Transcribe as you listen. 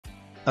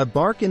A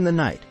bark in the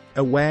night,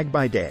 a wag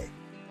by day.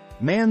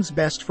 Man's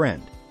best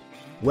friend.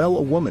 Well,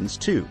 a woman's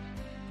too.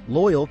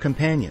 Loyal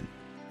companion.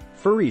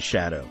 Furry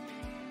shadow.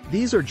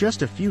 These are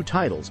just a few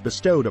titles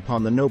bestowed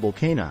upon the noble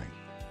canine.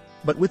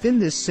 But within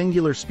this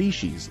singular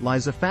species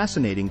lies a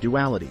fascinating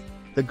duality.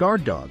 The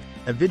guard dog,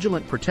 a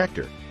vigilant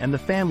protector, and the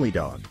family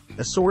dog,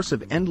 a source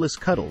of endless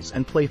cuddles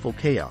and playful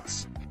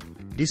chaos.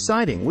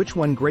 Deciding which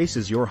one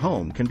graces your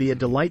home can be a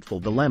delightful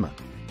dilemma.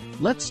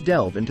 Let's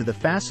delve into the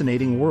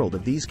fascinating world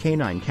of these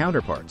canine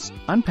counterparts,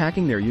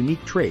 unpacking their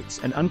unique traits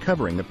and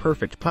uncovering the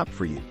perfect pup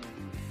for you.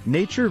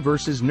 Nature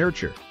versus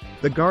nurture,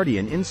 the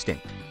guardian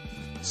instinct.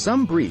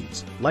 Some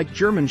breeds, like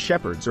German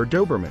Shepherds or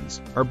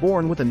Dobermans, are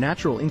born with a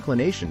natural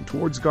inclination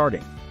towards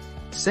guarding.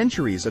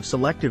 Centuries of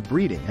selective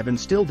breeding have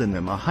instilled in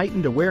them a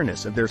heightened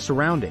awareness of their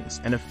surroundings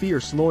and a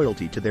fierce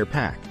loyalty to their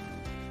pack.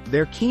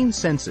 Their keen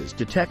senses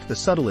detect the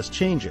subtlest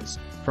changes,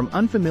 from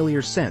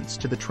unfamiliar scents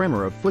to the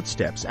tremor of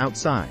footsteps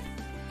outside.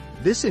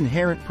 This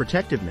inherent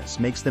protectiveness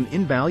makes them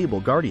invaluable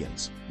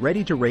guardians,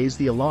 ready to raise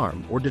the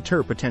alarm or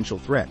deter potential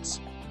threats.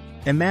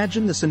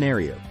 Imagine the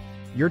scenario.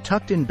 You're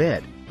tucked in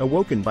bed,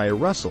 awoken by a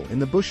rustle in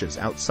the bushes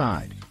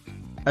outside.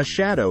 A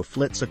shadow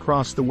flits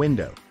across the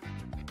window.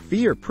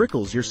 Fear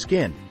prickles your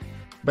skin.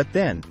 But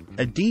then,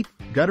 a deep,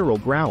 guttural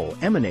growl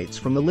emanates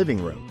from the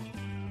living room.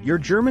 Your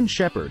German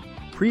Shepherd,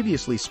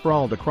 previously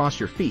sprawled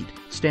across your feet,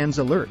 stands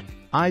alert,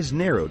 eyes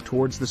narrowed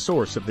towards the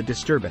source of the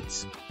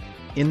disturbance.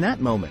 In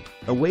that moment,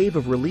 a wave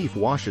of relief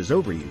washes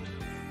over you.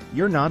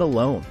 You're not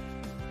alone.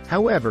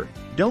 However,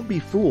 don't be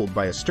fooled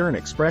by a stern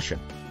expression.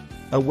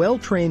 A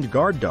well-trained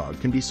guard dog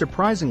can be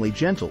surprisingly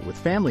gentle with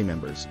family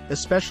members,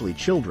 especially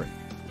children.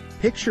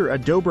 Picture a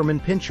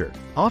Doberman Pinscher,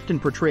 often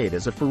portrayed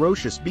as a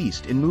ferocious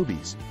beast in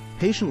movies,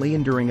 patiently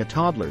enduring a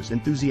toddler's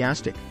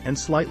enthusiastic and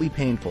slightly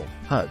painful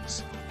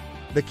hugs.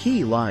 The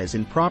key lies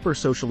in proper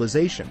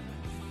socialization,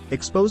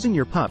 exposing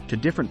your pup to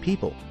different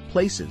people,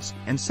 places,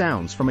 and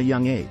sounds from a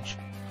young age.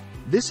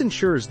 This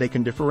ensures they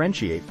can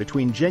differentiate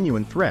between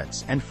genuine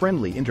threats and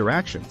friendly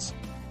interactions.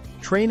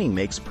 Training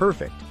makes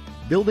perfect,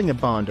 building a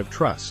bond of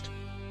trust.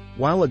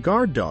 While a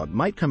guard dog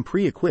might come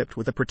pre-equipped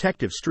with a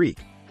protective streak,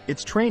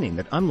 it's training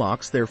that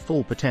unlocks their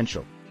full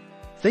potential.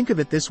 Think of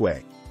it this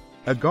way.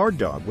 A guard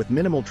dog with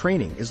minimal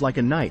training is like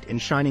a knight in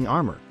shining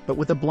armor, but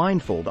with a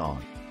blindfold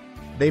on.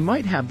 They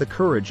might have the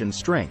courage and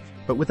strength,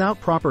 but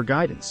without proper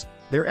guidance,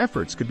 their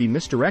efforts could be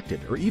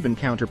misdirected or even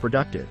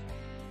counterproductive.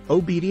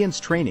 Obedience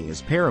training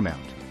is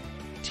paramount.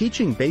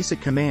 Teaching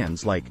basic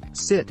commands like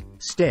sit,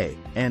 stay,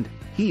 and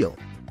heel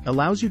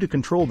allows you to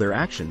control their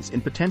actions in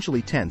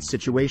potentially tense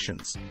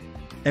situations.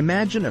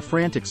 Imagine a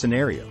frantic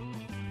scenario.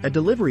 A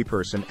delivery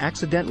person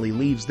accidentally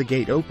leaves the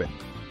gate open.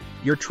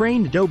 Your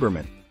trained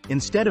Doberman,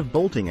 instead of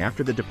bolting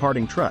after the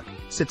departing truck,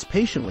 sits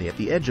patiently at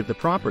the edge of the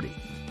property,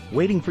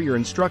 waiting for your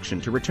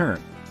instruction to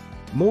return.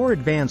 More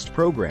advanced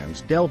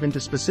programs delve into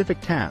specific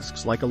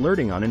tasks like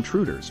alerting on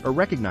intruders or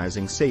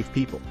recognizing safe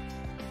people.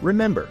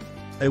 Remember,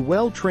 a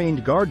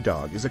well-trained guard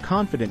dog is a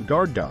confident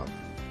guard dog,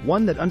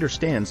 one that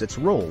understands its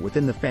role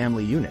within the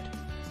family unit.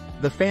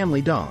 The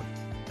family dog,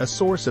 a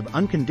source of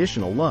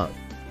unconditional love.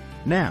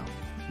 Now,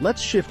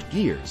 let's shift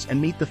gears and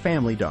meet the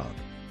family dog.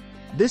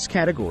 This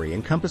category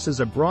encompasses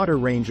a broader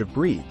range of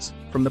breeds,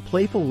 from the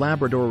playful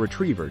Labrador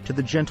Retriever to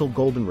the gentle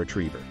Golden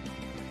Retriever.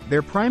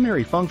 Their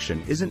primary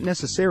function isn't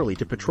necessarily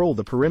to patrol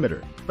the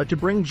perimeter, but to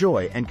bring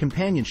joy and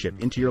companionship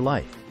into your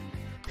life.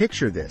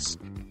 Picture this.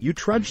 You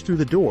trudge through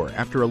the door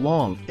after a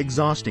long,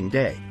 exhausting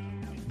day.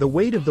 The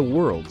weight of the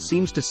world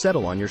seems to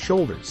settle on your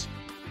shoulders.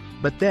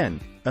 But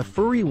then, a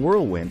furry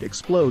whirlwind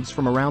explodes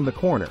from around the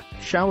corner,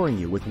 showering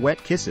you with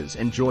wet kisses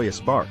and joyous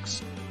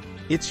barks.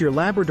 It's your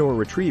Labrador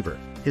Retriever,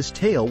 his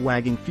tail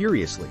wagging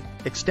furiously,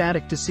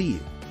 ecstatic to see you.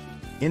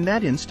 In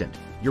that instant,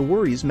 your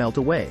worries melt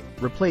away,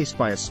 replaced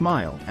by a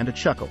smile and a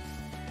chuckle.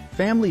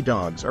 Family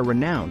dogs are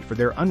renowned for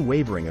their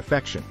unwavering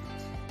affection.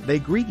 They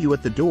greet you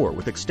at the door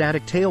with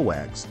ecstatic tail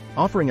wags,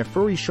 offering a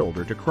furry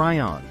shoulder to cry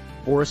on,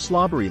 or a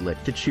slobbery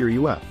lick to cheer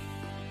you up.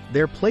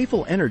 Their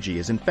playful energy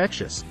is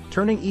infectious,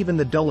 turning even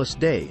the dullest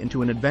day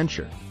into an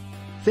adventure.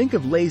 Think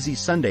of lazy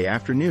Sunday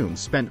afternoons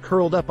spent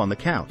curled up on the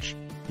couch,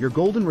 your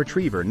Golden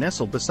Retriever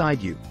nestled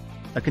beside you,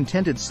 a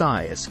contented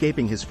sigh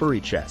escaping his furry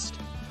chest.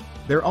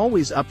 They're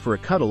always up for a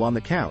cuddle on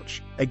the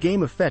couch, a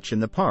game of fetch in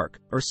the park,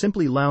 or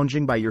simply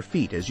lounging by your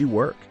feet as you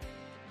work.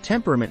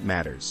 Temperament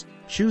matters,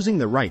 choosing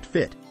the right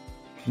fit.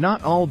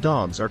 Not all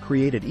dogs are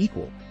created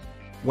equal.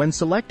 When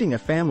selecting a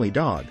family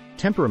dog,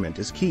 temperament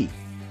is key.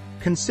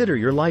 Consider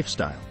your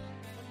lifestyle.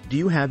 Do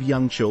you have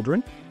young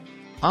children?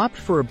 Opt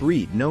for a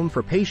breed known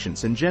for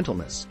patience and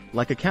gentleness,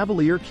 like a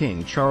Cavalier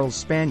King Charles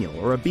Spaniel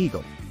or a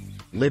Beagle.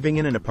 Living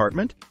in an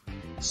apartment?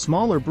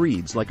 Smaller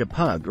breeds like a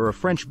Pug or a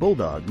French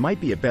Bulldog might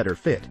be a better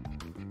fit.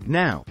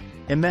 Now,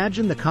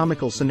 imagine the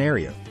comical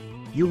scenario.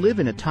 You live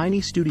in a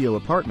tiny studio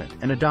apartment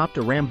and adopt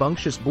a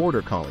rambunctious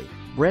Border Collie,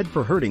 bred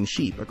for herding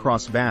sheep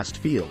across vast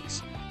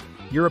fields.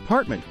 Your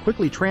apartment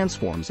quickly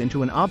transforms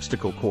into an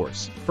obstacle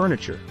course,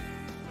 furniture,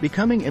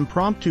 becoming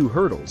impromptu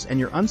hurdles and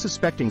your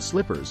unsuspecting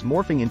slippers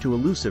morphing into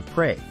elusive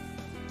prey.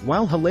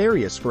 While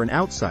hilarious for an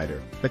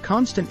outsider, the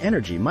constant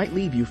energy might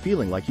leave you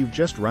feeling like you've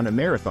just run a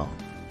marathon.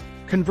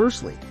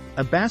 Conversely,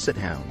 a basset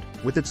hound,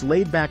 with its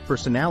laid-back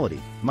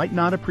personality, might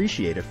not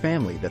appreciate a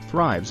family that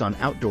thrives on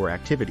outdoor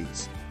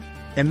activities.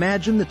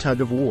 Imagine the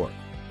tug of war.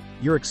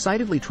 You're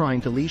excitedly trying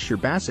to leash your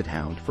basset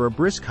hound for a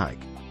brisk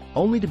hike,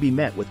 only to be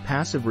met with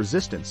passive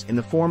resistance in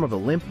the form of a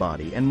limp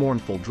body and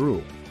mournful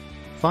drool.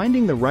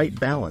 Finding the right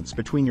balance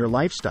between your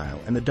lifestyle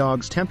and the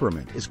dog's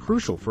temperament is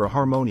crucial for a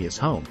harmonious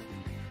home.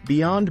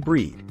 Beyond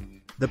breed,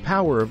 the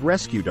power of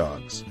rescue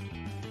dogs.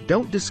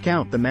 Don't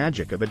discount the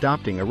magic of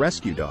adopting a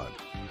rescue dog.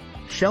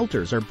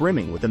 Shelters are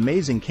brimming with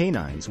amazing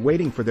canines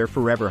waiting for their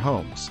forever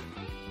homes.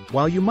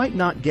 While you might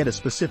not get a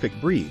specific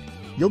breed,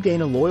 you'll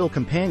gain a loyal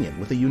companion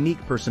with a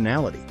unique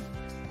personality.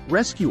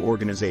 Rescue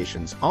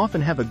organizations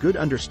often have a good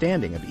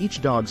understanding of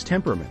each dog's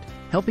temperament,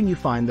 helping you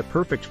find the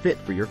perfect fit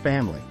for your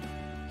family.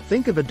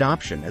 Think of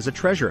adoption as a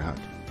treasure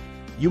hunt.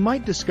 You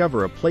might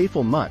discover a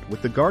playful mutt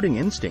with the guarding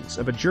instincts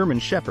of a German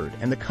Shepherd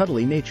and the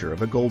cuddly nature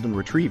of a Golden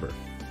Retriever.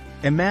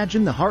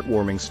 Imagine the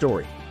heartwarming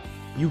story.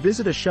 You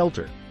visit a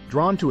shelter,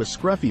 drawn to a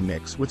scruffy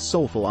mix with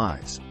soulful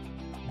eyes.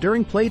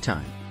 During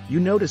playtime, you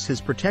notice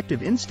his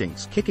protective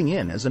instincts kicking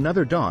in as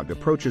another dog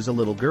approaches a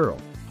little girl.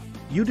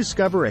 You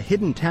discover a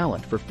hidden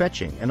talent for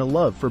fetching and a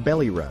love for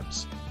belly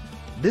rubs.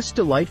 This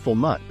delightful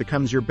mutt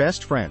becomes your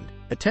best friend,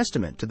 a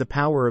testament to the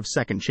power of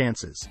second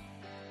chances.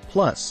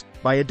 Plus,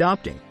 by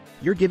adopting,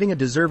 you're giving a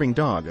deserving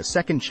dog a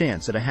second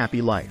chance at a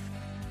happy life.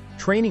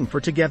 Training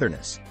for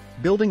togetherness,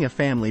 building a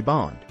family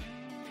bond.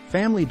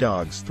 Family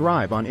dogs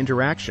thrive on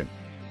interaction.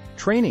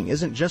 Training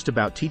isn't just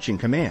about teaching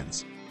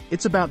commands,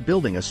 it's about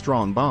building a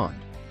strong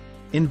bond.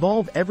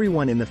 Involve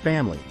everyone in the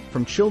family,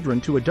 from children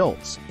to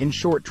adults, in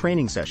short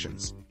training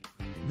sessions.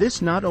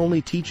 This not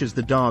only teaches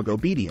the dog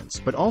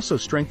obedience but also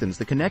strengthens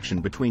the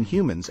connection between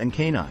humans and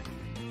canine.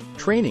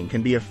 Training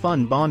can be a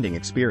fun bonding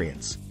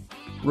experience.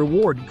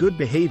 Reward good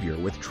behavior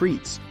with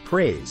treats,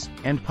 praise,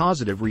 and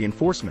positive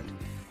reinforcement.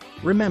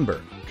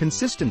 Remember,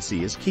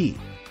 consistency is key.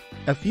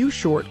 A few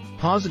short,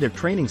 positive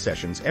training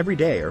sessions every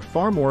day are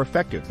far more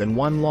effective than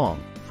one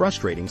long,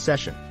 frustrating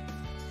session.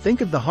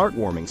 Think of the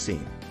heartwarming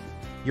scene.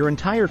 Your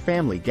entire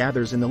family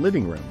gathers in the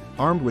living room,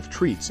 armed with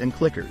treats and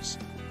clickers.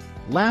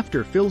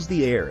 Laughter fills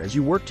the air as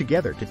you work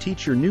together to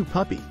teach your new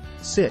puppy,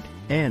 sit,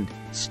 and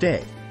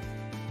stay.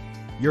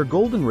 Your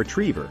Golden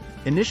Retriever,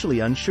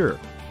 initially unsure,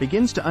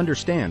 begins to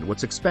understand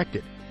what's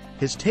expected,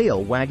 his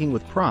tail wagging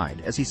with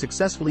pride as he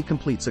successfully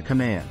completes a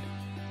command.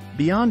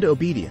 Beyond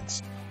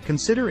obedience,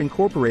 consider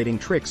incorporating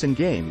tricks and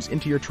games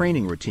into your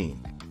training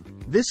routine.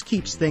 This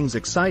keeps things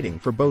exciting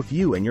for both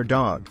you and your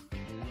dog.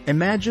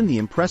 Imagine the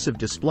impressive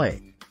display.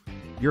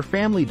 Your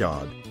family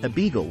dog, a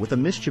beagle with a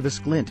mischievous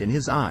glint in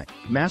his eye,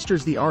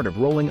 masters the art of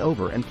rolling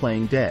over and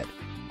playing dead.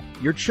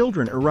 Your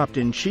children erupt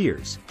in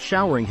cheers,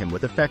 showering him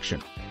with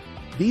affection.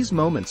 These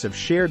moments of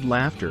shared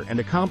laughter and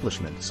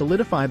accomplishment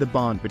solidify the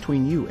bond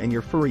between you and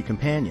your furry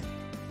companion.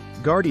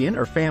 Guardian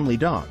or family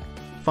dog,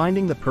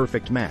 finding the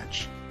perfect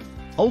match.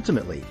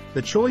 Ultimately,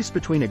 the choice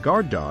between a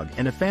guard dog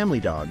and a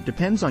family dog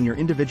depends on your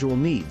individual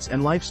needs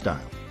and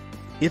lifestyle.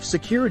 If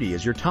security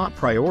is your top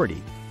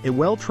priority, a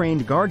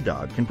well-trained guard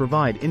dog can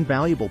provide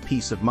invaluable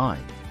peace of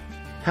mind.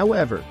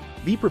 However,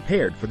 be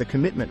prepared for the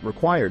commitment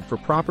required for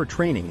proper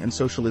training and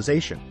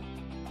socialization.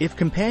 If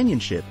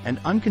companionship and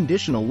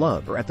unconditional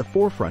love are at the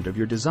forefront of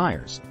your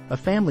desires, a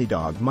family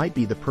dog might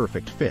be the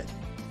perfect fit.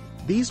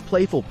 These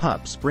playful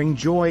pups bring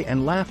joy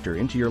and laughter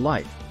into your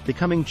life,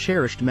 becoming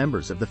cherished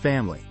members of the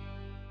family.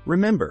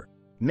 Remember,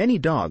 many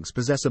dogs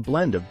possess a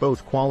blend of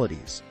both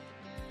qualities.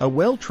 A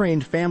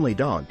well-trained family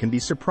dog can be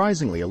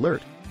surprisingly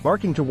alert,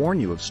 barking to warn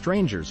you of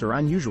strangers or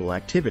unusual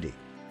activity.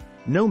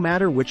 No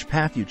matter which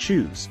path you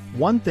choose,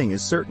 one thing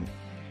is certain.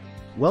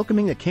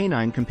 Welcoming a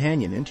canine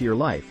companion into your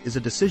life is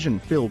a decision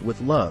filled with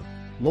love,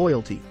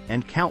 loyalty,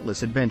 and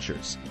countless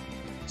adventures.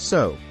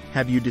 So,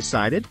 have you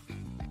decided?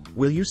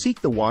 Will you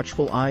seek the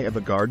watchful eye of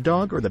a guard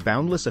dog or the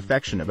boundless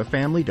affection of a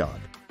family dog?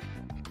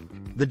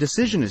 The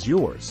decision is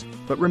yours,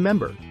 but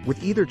remember,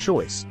 with either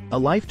choice, a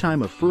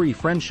lifetime of furry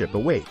friendship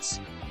awaits.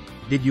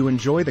 Did you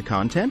enjoy the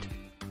content?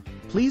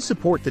 Please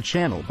support the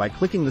channel by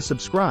clicking the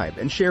subscribe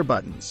and share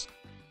buttons.